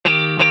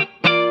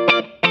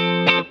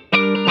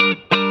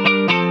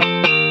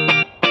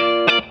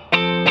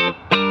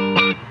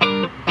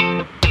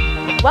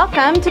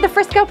Welcome to the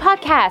Frisco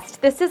Podcast.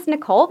 This is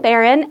Nicole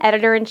Barron,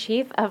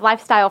 Editor-in-Chief of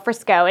Lifestyle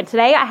Frisco, and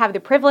today I have the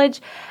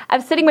privilege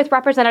of sitting with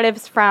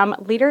representatives from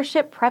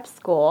Leadership Prep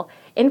School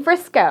in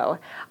Frisco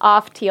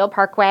off Teal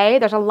Parkway.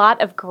 There's a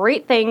lot of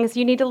great things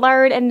you need to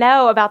learn and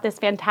know about this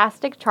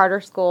fantastic charter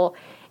school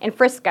in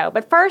Frisco.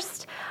 But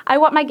first, I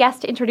want my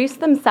guests to introduce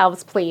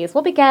themselves, please.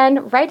 We'll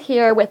begin right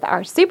here with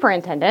our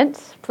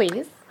superintendent,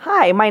 please.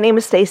 Hi, my name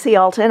is Stacy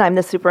Alton. I'm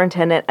the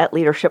superintendent at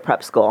Leadership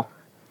Prep School.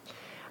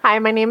 Hi,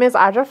 my name is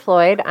Audra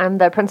Floyd. I'm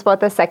the principal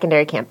at the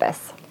secondary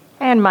campus.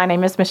 And my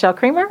name is Michelle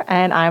Creamer,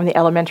 and I'm the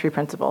elementary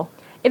principal.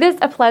 It is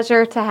a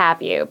pleasure to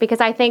have you because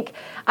I think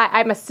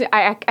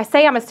I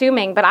say I'm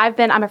assuming, but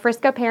I'm a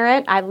Frisco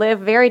parent. I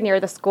live very near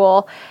the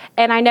school,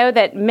 and I know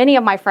that many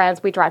of my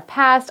friends we drive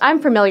past.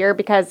 I'm familiar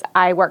because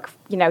I work.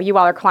 You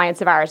all are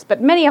clients of ours,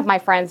 but many of my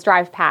friends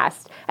drive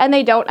past and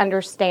they don't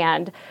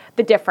understand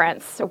the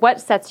difference, what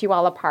sets you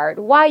all apart,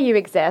 why you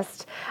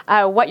exist,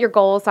 what your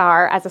goals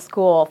are as a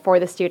school for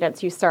the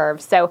students you serve.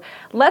 So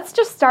let's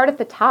just start at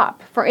the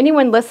top. For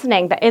anyone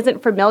listening that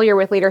isn't familiar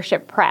with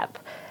Leadership Prep,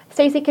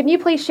 Stacy, can you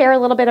please share a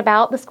little bit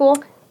about the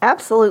school?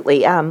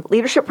 Absolutely.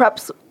 Leadership Prep,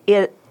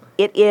 it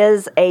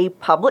is a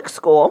public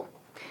school.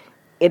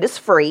 It is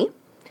free.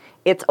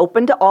 It's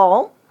open to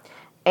all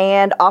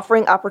and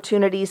offering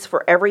opportunities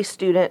for every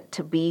student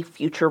to be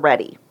future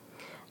ready.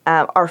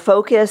 Our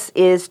focus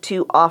is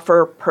to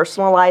offer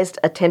personalized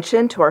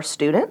attention to our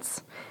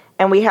students,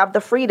 and we have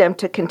the freedom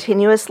to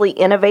continuously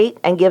innovate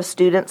and give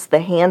students the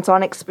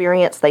hands-on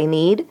experience they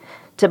need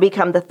to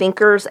become the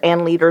thinkers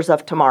and leaders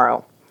of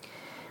tomorrow.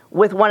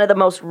 With one of the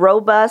most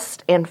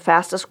robust and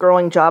fastest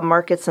growing job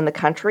markets in the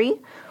country,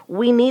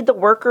 we need the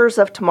workers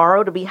of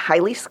tomorrow to be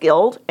highly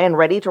skilled and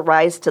ready to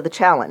rise to the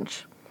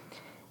challenge.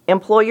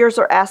 Employers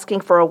are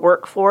asking for a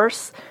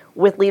workforce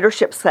with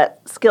leadership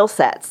skill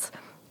sets,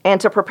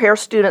 and to prepare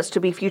students to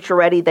be future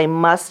ready, they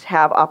must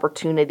have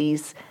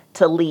opportunities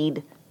to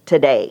lead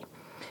today.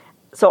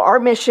 So our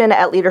mission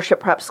at Leadership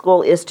Prep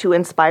School is to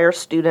inspire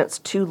students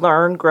to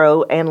learn,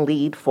 grow, and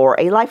lead for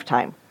a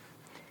lifetime.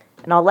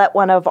 And I'll let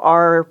one of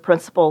our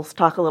principals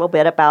talk a little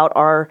bit about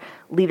our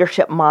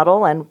leadership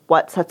model and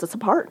what sets us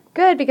apart.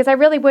 Good, because I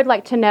really would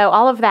like to know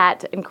all of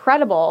that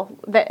incredible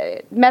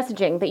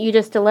messaging that you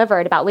just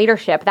delivered about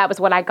leadership. That was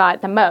what I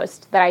got the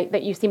most,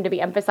 that you seem to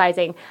be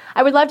emphasizing.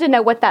 I would love to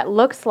know what that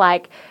looks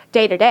like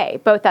day to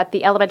day, both at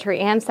the elementary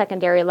and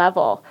secondary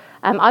level.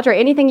 Audra,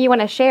 anything you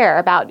want to share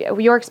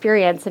about your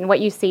experience and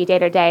what you see day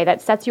to day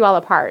that sets you all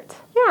apart?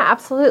 Yeah,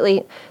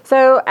 absolutely.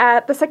 So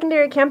at the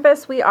secondary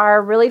campus, we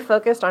are really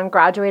focused on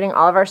graduating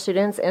all of our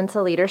students into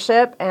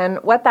leadership. And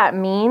what that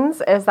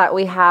means is that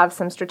we have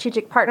some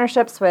strategic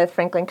partnerships with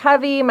Franklin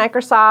Covey,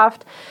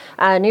 Microsoft,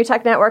 New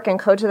Tech Network, and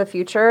Code to the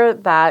Future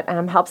that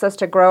helps us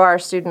to grow our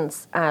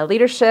students'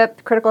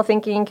 leadership, critical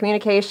thinking,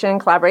 communication,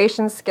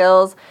 collaboration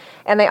skills.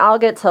 And they all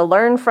get to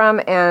learn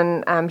from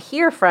and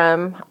hear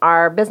from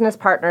our business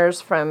partners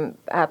from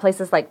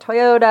places like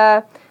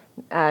Toyota,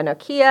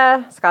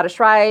 Nokia, Scottish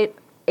Rite,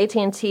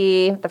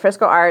 AT&T, the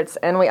Frisco Arts,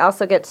 and we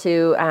also get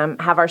to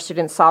have our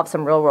students solve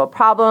some real-world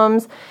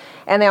problems,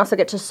 and they also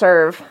get to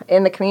serve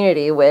in the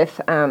community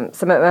with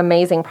some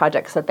amazing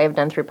projects that they've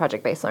done through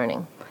project-based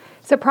learning.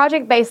 So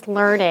project-based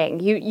learning,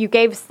 you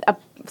gave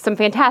some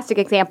fantastic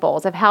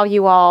examples of how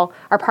you all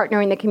are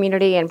partnering the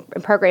community and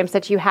programs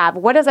that you have.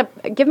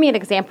 Give me an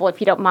example,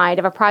 if you don't mind,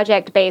 of a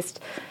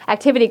project-based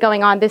activity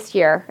going on this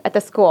year at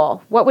the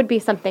school. What would be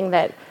something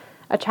that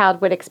a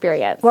child would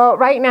experience? Well,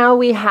 right now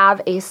we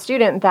have a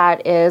student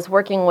that is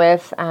working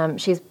with,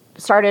 she's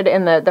started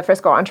in the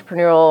Frisco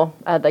Entrepreneurial,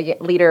 the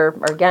Leader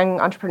or Young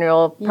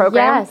Entrepreneurial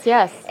Program.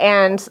 Yes.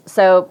 And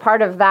so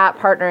part of that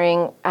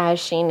partnering,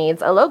 she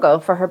needs a logo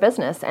for her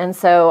business. And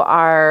so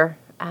our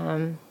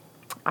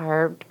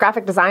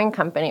graphic design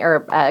company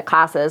or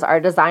classes are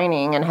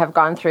designing and have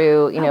gone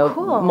through,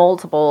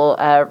 multiple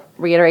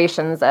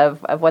reiterations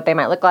of what they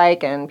might look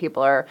like, and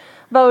people are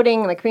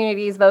voting, and the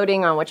community is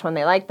voting on which one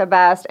they like the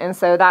best. And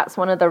so that's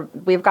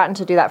we've gotten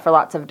to do that for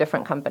lots of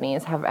different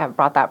companies have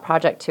brought that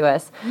project to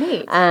us.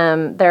 Neat.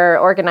 They're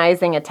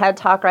organizing a TED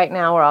Talk right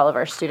now where all of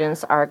our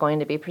students are going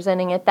to be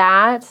presenting at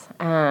that.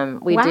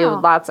 We do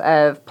lots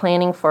of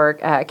planning for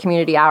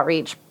community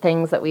outreach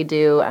things that we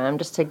do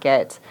just to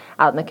get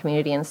out in the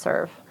community and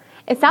serve.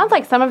 It sounds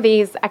like some of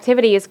these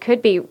activities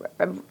could be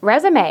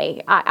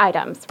resume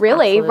items,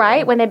 really, Absolutely.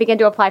 right? When they begin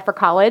to apply for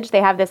college, they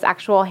have this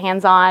actual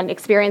hands-on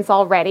experience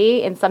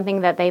already in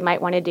something that they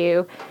might want to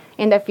do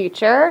in the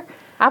future.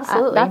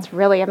 Absolutely. That's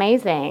really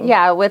amazing.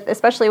 Yeah,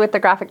 especially with the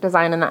graphic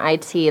design and the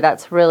IT,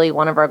 that's really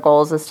one of our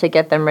goals is to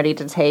get them ready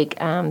to take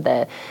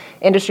the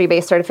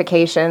industry-based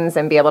certifications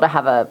and be able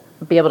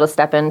to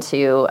step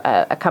into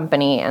a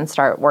company and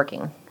start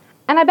working.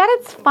 And I bet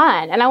it's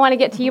fun. And I want to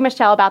get to you,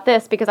 Michelle, about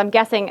this because I'm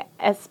guessing,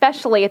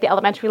 especially at the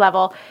elementary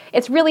level,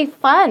 it's really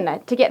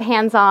fun to get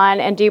hands-on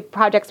and do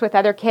projects with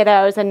other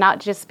kiddos and not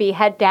just be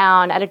head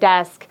down at a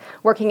desk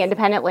working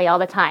independently all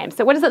the time.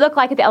 So what does it look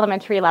like at the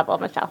elementary level,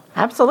 Michelle?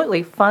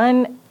 Absolutely.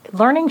 Fun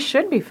learning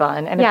should be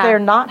fun. And if Yeah. they're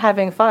not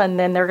having fun,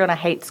 then they're going to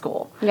hate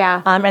school.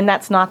 Yeah. And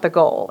that's not the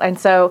goal. And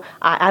so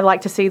I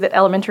like to see that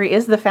elementary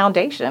is the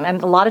foundation.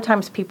 And a lot of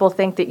times people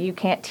think that you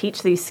can't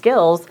teach these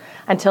skills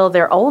until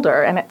they're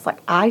older. And it's like,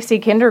 I see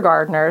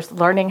kindergartners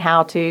learning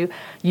how to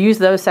use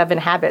those 7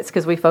 habits,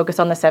 because we focus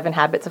on the 7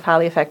 habits of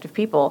highly effective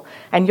people.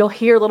 And you'll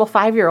hear little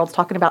 5-year-olds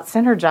talking about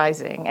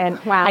synergizing.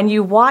 And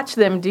you watch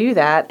them do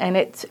that, and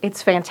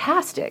it's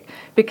fantastic,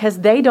 because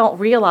they don't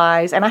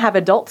realize, and I have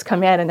adults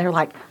come in and they're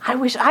like, I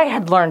wish I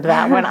had learned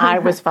that when I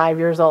was 5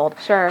 years old.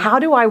 Sure. How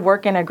do I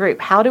work in a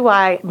group? How do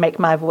I make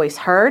my voice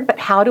heard? But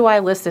how do I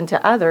listen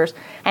to others?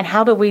 And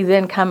how do we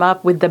then come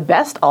up with the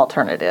best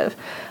alternative?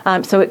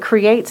 So it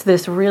creates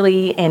this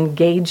really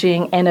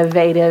engaging,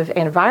 innovative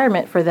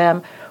environment for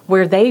them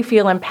where they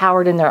feel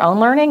empowered in their own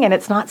learning, and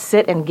it's not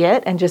sit and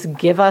get and just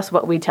give us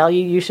what we tell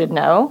you you should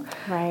know.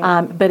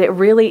 Right. But it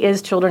really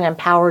is children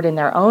empowered in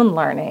their own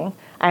learning,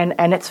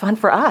 and it's fun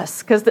for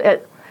us, because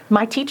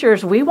my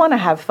teachers, we want to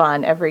have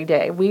fun every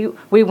day.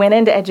 We went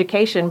into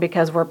education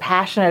because we're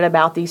passionate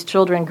about these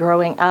children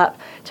growing up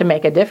to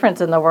make a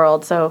difference in the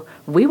world, so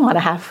we want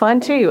to have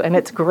fun too, and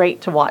it's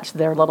great to watch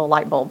their little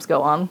light bulbs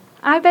go on.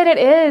 I bet it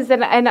is.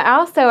 And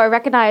also I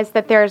recognize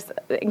that there's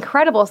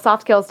incredible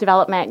soft skills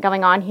development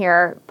going on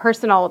here,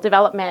 personal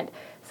development,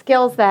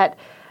 skills that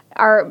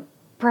are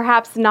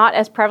perhaps not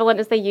as prevalent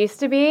as they used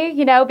to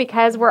be,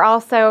 because we're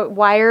also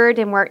wired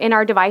and we're in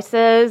our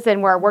devices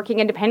and we're working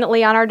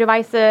independently on our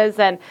devices.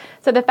 And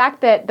so the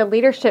fact that the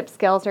leadership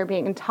skills are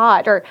being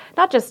taught, or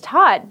not just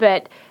taught,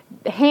 but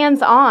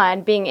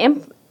hands-on, being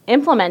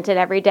implemented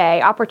every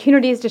day,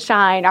 opportunities to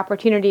shine,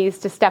 opportunities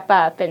to step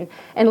up and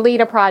lead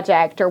a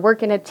project or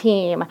work in a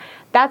team.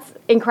 That's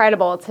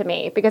incredible to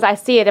me, because I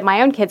see it in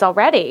my own kids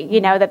already,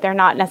 that they're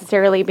not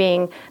necessarily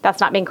that's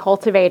not being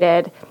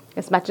cultivated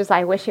as much as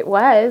I wish it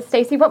was.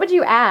 Stacey, what would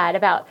you add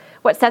about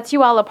what sets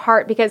you all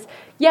apart? Because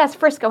yes,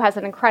 Frisco has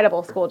an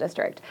incredible school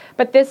district,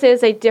 but this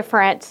is a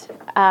different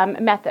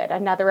method,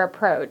 another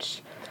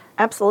approach.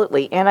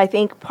 Absolutely. And I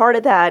think part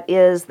of that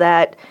is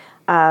that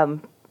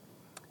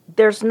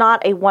there's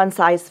not a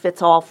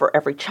one-size-fits-all for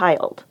every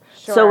child.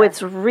 Sure. So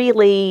it's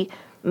really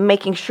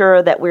making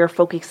sure that we're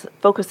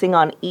focusing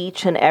on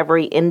each and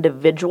every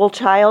individual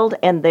child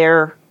and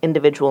their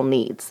individual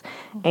needs.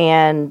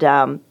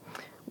 And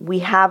we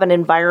have an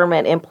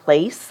environment in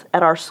place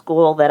at our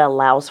school that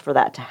allows for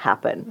that to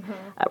happen.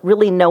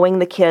 Really knowing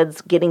the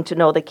kids, getting to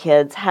know the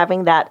kids,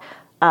 having that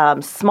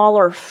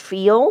smaller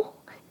feel,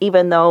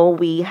 even though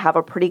we have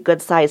a pretty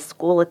good-sized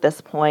school at this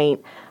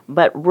point,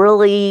 but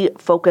really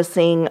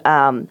focusing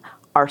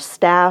our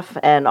staff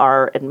and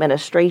our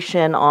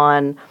administration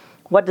on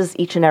what does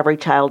each and every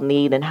child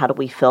need and how do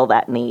we fill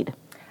that need.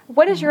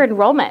 What is your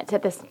enrollment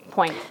at this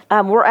point?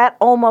 We're at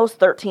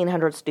almost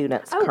 1,300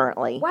 students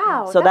currently.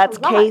 Wow, So that's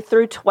a lot. K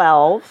through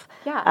 12.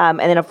 Yeah. And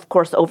then, of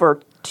course, over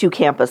 2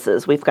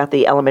 campuses. We've got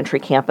the elementary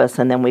campus,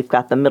 and then we've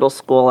got the middle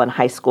school and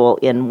high school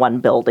in one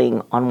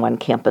building on one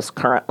campus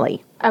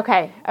currently.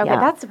 Okay. Yeah.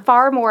 That's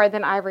far more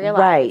than I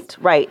realized.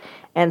 Right.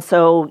 And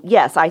so,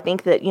 yes, I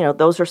think that,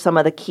 those are some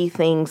of the key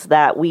things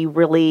that we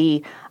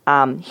really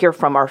hear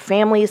from our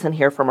families and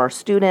hear from our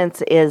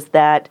students, is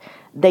that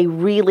they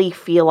really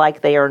feel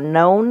like they are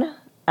known,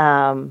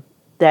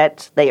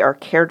 that they are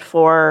cared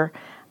for,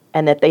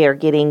 and that they are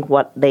getting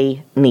what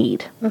they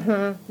need.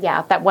 Mm-hmm.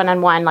 Yeah, that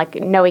one-on-one, like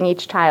knowing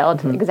each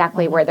child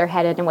exactly where they're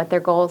headed and what their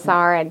goals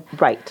are, and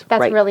Right. that's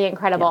right. really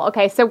incredible. Yeah.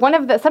 Okay, so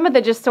some of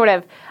the just sort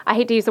of, I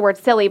hate to use the word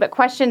silly, but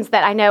questions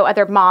that I know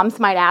other moms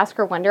might ask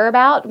or wonder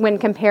about when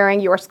comparing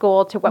your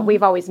school to what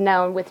we've always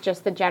known with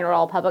just the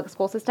general public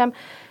school system.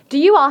 Do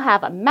you all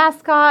have a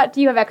mascot?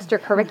 Do you have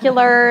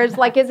extracurriculars?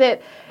 Like, is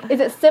it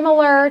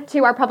similar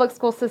to our public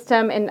school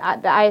system in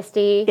the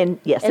ISD?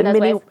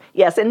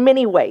 In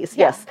many ways.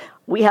 Yeah. Yes,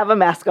 we have a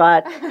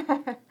mascot.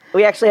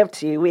 We actually have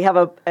 2. We have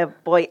a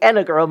boy and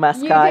a girl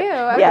mascot. You do?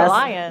 Okay. Yes.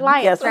 Lions.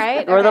 Lions, Yes,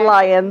 right? we're the Okay.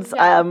 Lions.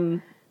 Yeah.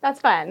 That's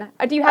fun.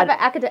 Do you have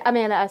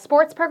a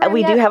sports program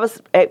We yet? do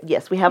have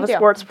yes, we have You a do.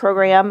 sports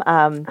program.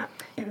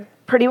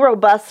 Pretty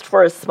robust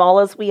for as small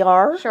as we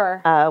are.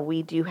 Sure.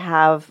 We do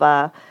have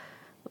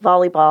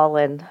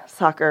volleyball and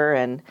soccer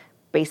and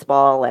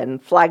baseball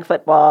and flag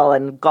football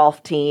and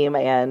golf team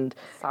and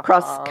Softball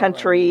cross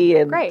country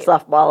and Great.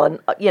 softball and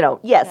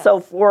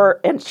so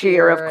and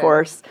cheer, of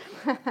course.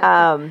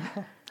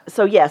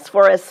 So yes,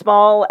 for as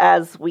small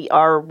as we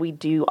are, we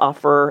do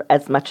offer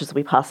as much as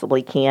we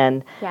possibly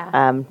can.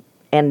 Yeah.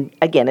 And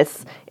again,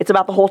 it's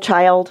about the whole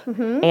child,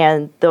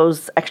 and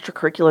those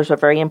extracurriculars are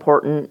very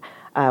important.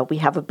 We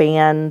have a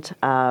band,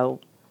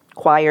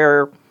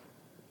 choir.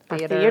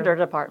 The theater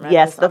department.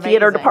 Yes, is the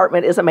theater amazing.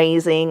 department is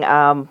amazing.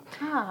 And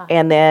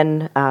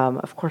then,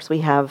 of course, we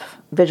have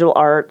visual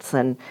arts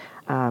and,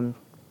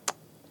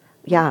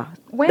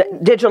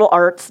 digital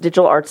arts.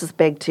 Digital arts is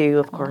big too,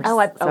 of course.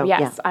 Yes,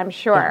 yeah. I'm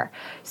sure.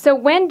 So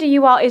when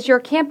is your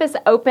campus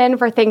open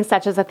for things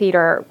such as a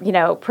theater,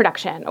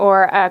 production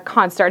or a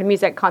concert, a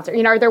music concert?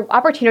 Are there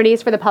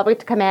opportunities for the public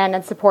to come in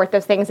and support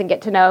those things and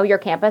get to know your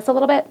campus a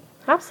little bit?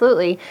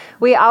 Absolutely.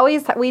 We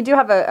do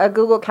have a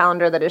Google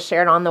Calendar that is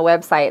shared on the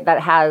website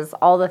that has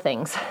all the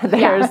things.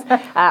 There's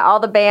all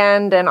the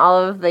band and all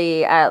of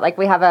the,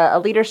 we have a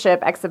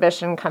leadership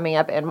exhibition coming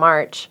up in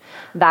March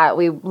that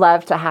we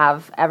love to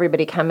have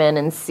everybody come in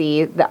and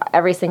see.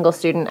 Every single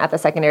student at the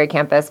secondary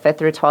campus, 5th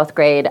through 12th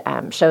grade,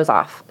 shows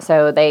off.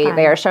 So they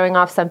are showing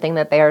off something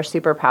that they are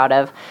super proud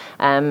of,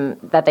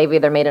 that they've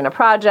either made in a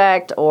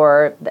project,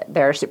 or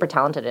they're super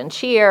talented in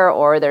cheer,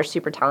 or they're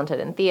super talented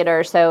in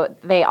theater. So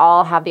they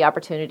all have the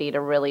opportunity to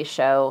really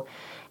show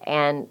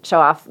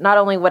off not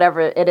only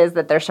whatever it is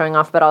that they're showing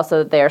off, but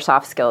also their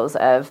soft skills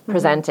of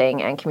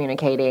presenting and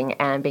communicating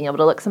and being able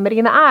to look somebody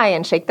in the eye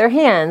and shake their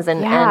hands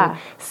and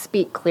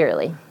speak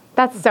clearly.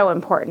 That's so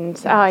important.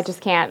 Yes. Oh, I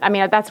just can't. I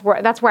mean, that's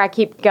where I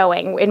keep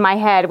going in my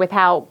head with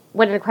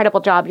what an incredible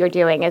job you're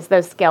doing, is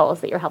those skills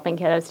that you're helping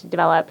kiddos to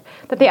develop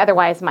that they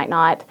otherwise might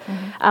not.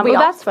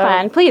 That's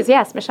fun. Please,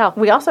 yes, Michelle.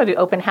 We also do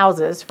open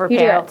houses for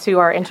parents who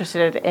are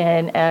interested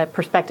in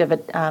prospective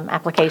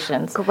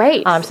applications.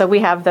 Great. So we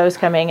have those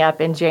coming up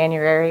in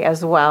January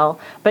as well.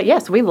 But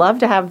yes, we love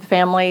to have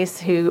families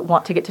who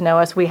want to get to know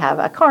us. We have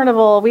a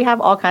carnival. We have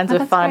all kinds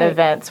of fun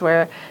events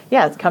where,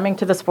 it's coming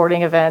to the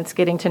sporting events,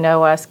 getting to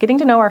know us, getting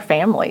to know our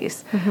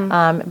families,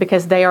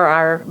 because they are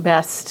our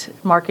best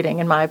marketing,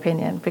 in my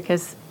opinion,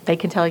 because they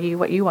can tell you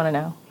what you want to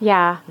know.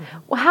 Yeah.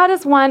 Well, how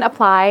does one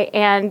apply,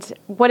 and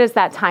what is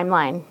that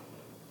timeline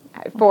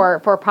for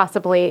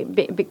possibly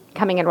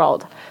becoming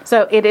enrolled?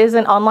 So it is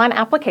an online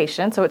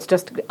application, so it's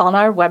just on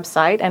our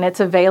website, and it's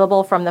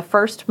available from the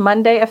first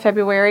Monday of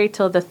February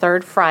till the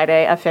third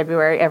Friday of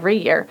February every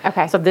year.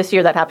 Okay. So this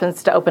year that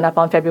happens to open up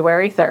on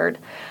February 3rd.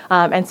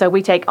 And so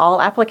we take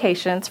all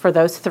applications for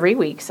those 3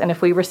 weeks, and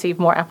if we receive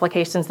more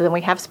applications than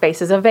we have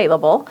spaces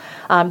available,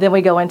 then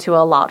we go into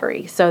a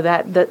lottery, so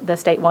that the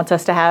state wants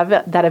us to have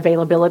that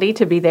availability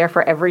to be there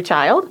for every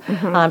child.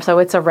 So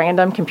it's a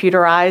random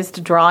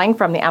computerized drawing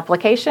from the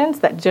applications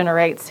that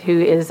generates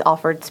who is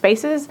offered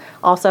spaces,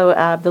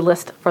 also the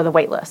list for the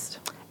wait list.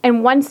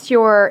 And once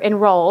you're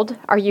enrolled,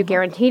 are you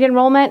guaranteed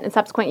enrollment in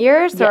subsequent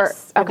years?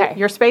 Yes. Or, okay.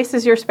 Your space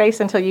is your space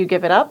until you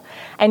give it up.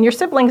 And your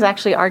siblings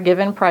actually are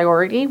given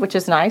priority, which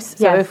is nice.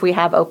 So if we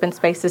have open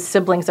spaces,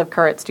 siblings of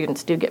current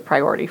students do get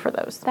priority for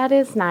those. That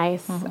is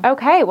nice.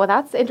 Okay, well,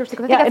 that's interesting.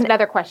 I think that's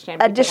another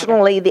question.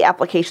 Additionally, the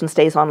application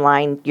stays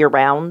online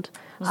year-round.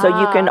 So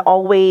you can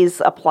always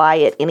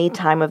apply at any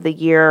time of the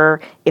year.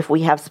 If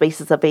we have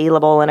spaces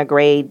available in a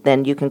grade,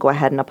 then you can go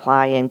ahead and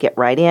apply and get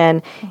right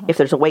in. If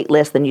there's a wait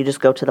list, then you just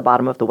go to the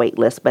bottom of the wait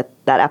list. But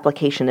that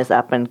application is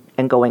up and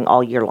going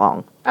all year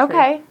long.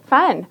 Okay,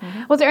 fun.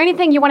 Was there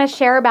anything you want to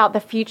share about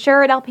the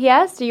future at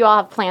LPS? Do you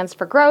all have plans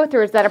for growth,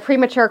 or is that a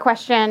premature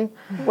question?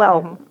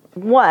 Well,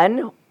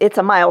 one, it's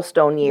a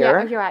milestone year.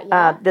 Yeah, you're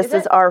right. This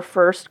is our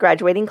first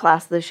graduating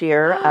class this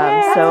year,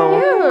 so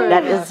huge.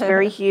 that is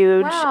very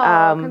huge.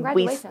 Wow,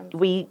 congratulations.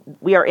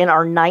 We are in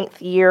our 9th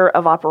year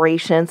of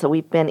operation, so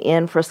we've been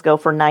in Frisco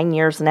for 9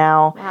 years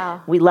now.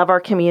 Wow. We love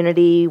our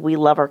community. We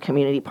love our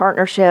community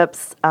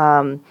partnerships.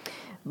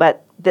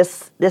 But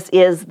this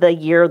is the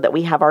year that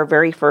we have our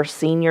very first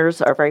seniors,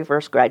 our very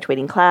first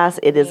graduating class.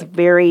 It is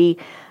very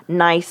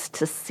nice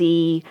to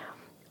see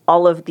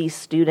all of these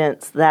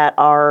students that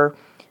are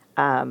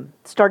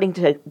starting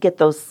to get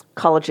those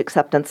college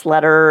acceptance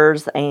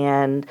letters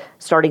and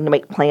starting to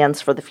make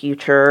plans for the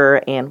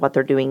future and what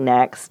they're doing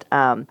next.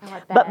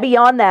 But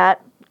beyond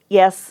that,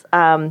 yes,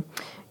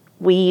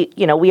 we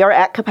are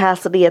at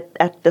capacity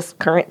at this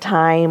current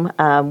time.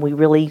 We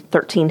really,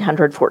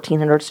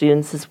 1,400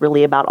 students is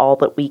really about all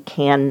that we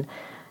can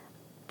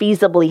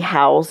feasibly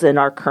house in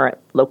our current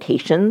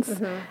locations.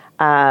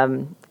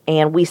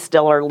 And we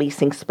still are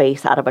leasing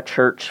space out of a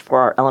church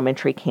for our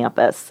elementary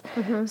campus.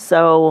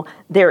 So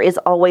there is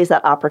always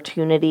that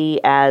opportunity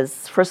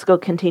as Frisco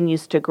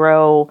continues to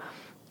grow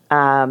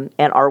and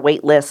our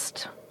wait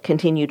list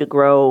continue to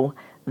grow,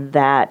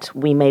 that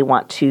we may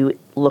want to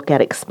look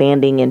at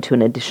expanding into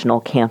an additional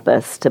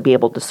campus to be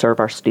able to serve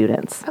our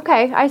students.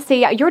 Okay, I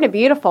see. You're in a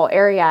beautiful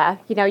area.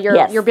 You know,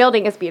 your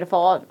building is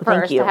beautiful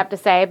first, I have to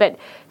say, but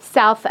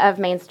south of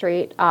Main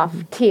Street off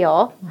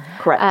Teal.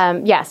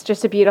 Correct. Yes,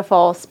 just a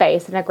beautiful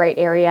space and a great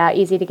area,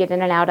 easy to get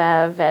in and out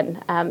of,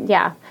 and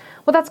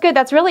Well, that's good.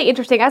 That's really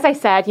interesting. As I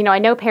said, I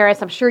know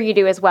parents, I'm sure you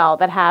do as well,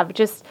 that have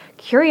just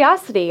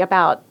curiosity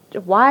about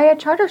why a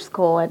charter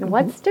school and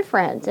what's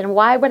different and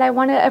why would I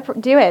want to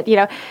do it,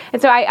 And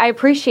so I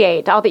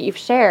appreciate all that you've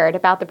shared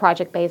about the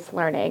project-based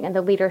learning and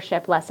the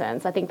leadership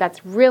lessons. I think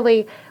that's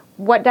really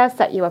what does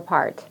set you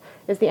apart,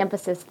 is the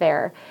emphasis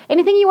there.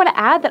 Anything you want to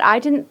add that I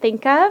didn't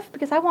think of?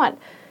 Because I want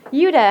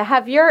you to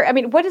have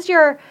what is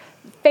your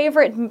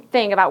favorite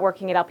thing about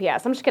working at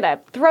LPS? I'm just going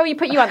to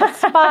put you on the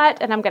spot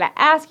and I'm going to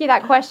ask you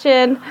that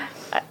question.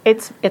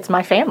 it's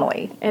my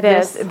family.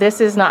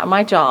 This is not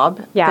my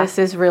job. Yeah. This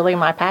is really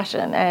my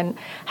passion. And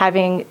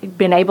having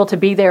been able to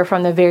be there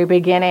from the very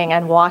beginning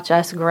and watch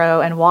us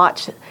grow and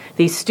watch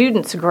these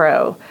students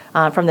grow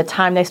from the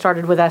time they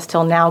started with us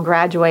till now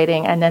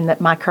graduating, and then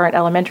my current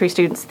elementary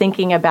students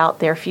thinking about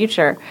their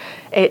future,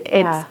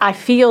 I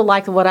feel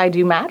like what I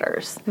do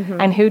matters.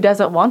 And who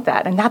doesn't want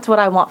that? And that's what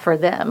I want for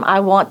them. I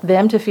want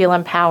them to feel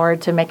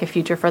empowered to make a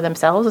future for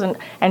themselves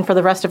and for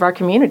the rest of our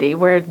community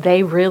where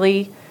they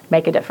really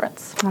make a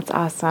difference. That's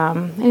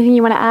awesome. Anything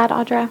you want to add,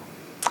 Audra?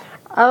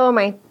 Oh,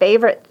 my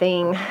favorite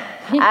thing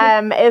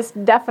is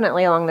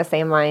definitely along the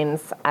same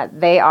lines.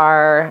 They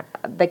are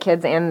the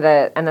kids and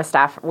the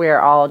staff. We're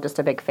all just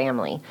a big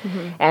family,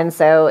 and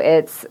so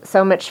it's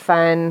so much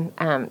fun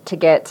to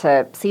get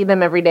to see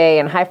them every day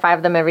and high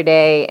five them every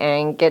day,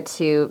 and get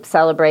to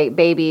celebrate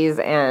babies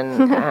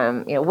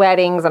and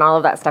weddings and all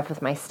of that stuff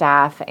with my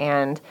staff,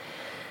 and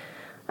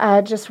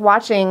just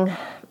watching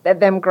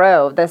them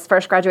grow. This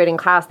first graduating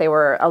class,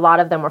 a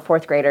lot of them were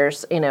fourth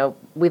graders.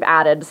 We've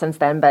added since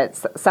then,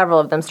 but several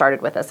of them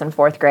started with us in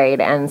fourth grade,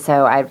 and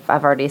so I've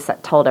already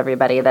told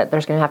everybody that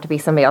there's going to have to be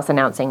somebody else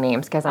announcing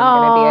names because I'm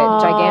going to be a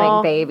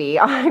gigantic baby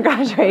on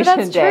graduation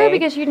That's day. true,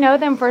 because you know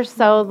them for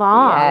so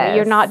long. Yes.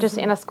 You're not just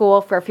in a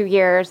school for a few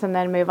years and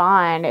then move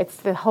on. It's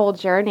the whole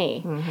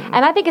journey.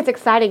 And I think it's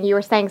exciting. You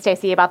were saying,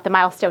 Stacey, about the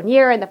milestone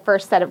year and the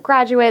first set of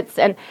graduates,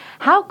 and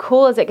how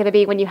cool is it going to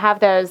be when you have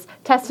those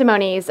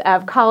testimonies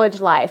of college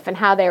life and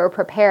how they were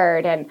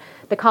prepared and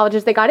the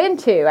colleges they got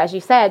into. As you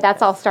said,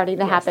 that's all starting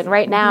to happen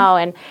right now.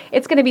 And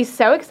it's going to be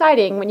so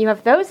exciting when you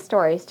have those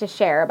stories to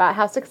share about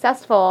how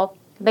successful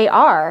they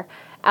are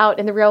out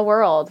in the real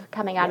world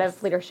coming out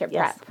of leadership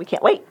prep. We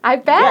can't wait. I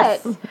bet.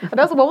 Yes.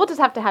 We'll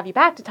just have to have you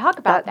back to talk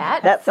about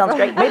that. That sounds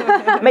great.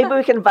 Maybe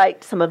we can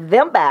invite some of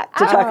them back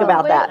to talk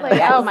about that.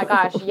 Absolutely. Oh my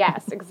gosh,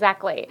 yes,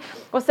 exactly.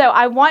 Well, so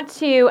I want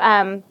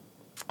to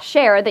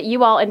share that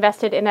you all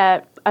invested in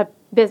a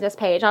business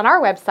page on our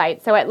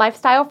website. So at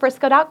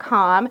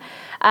lifestylefrisco.com,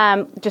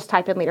 just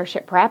type in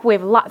leadership prep. We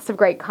have lots of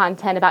great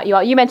content about you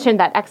all. You mentioned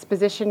that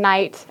exhibition,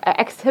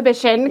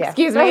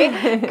 excuse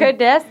me,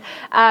 goodness.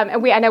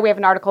 And I know we have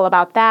an article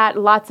about that,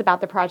 lots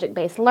about the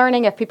project-based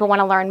learning. If people want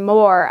to learn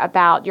more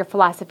about your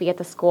philosophy at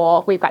the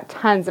school, we've got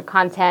tons of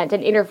content,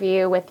 an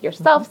interview with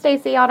yourself,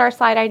 Stacey, on our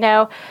site, I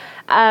know.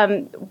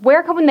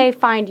 Where can they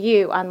find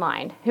you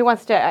online? Who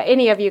wants to,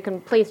 any of you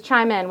can please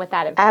chime in with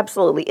that info.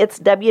 Absolutely. It's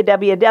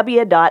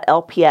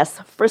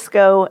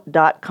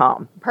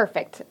www.lpsfrisco.com.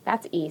 Perfect.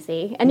 That's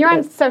easy. And you're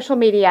on social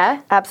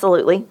media.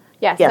 Absolutely.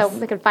 Yes, so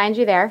they can find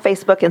you there.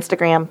 Facebook,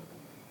 Instagram.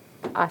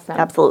 Awesome.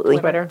 Absolutely.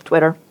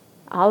 Twitter.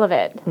 All of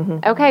it.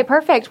 Okay,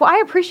 perfect. Well, I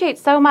appreciate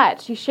so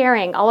much you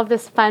sharing all of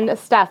this fun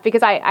stuff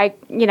because I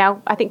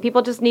think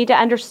people just need to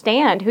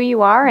understand who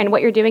you are and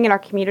what you're doing in our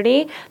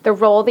community, the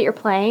role that you're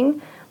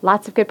playing.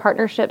 Lots of good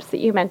partnerships that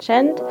you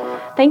mentioned.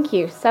 Thank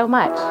you so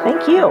much.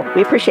 Thank you.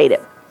 We appreciate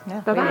it.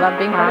 Yeah, we love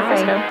being part of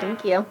Frisco.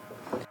 Thank you.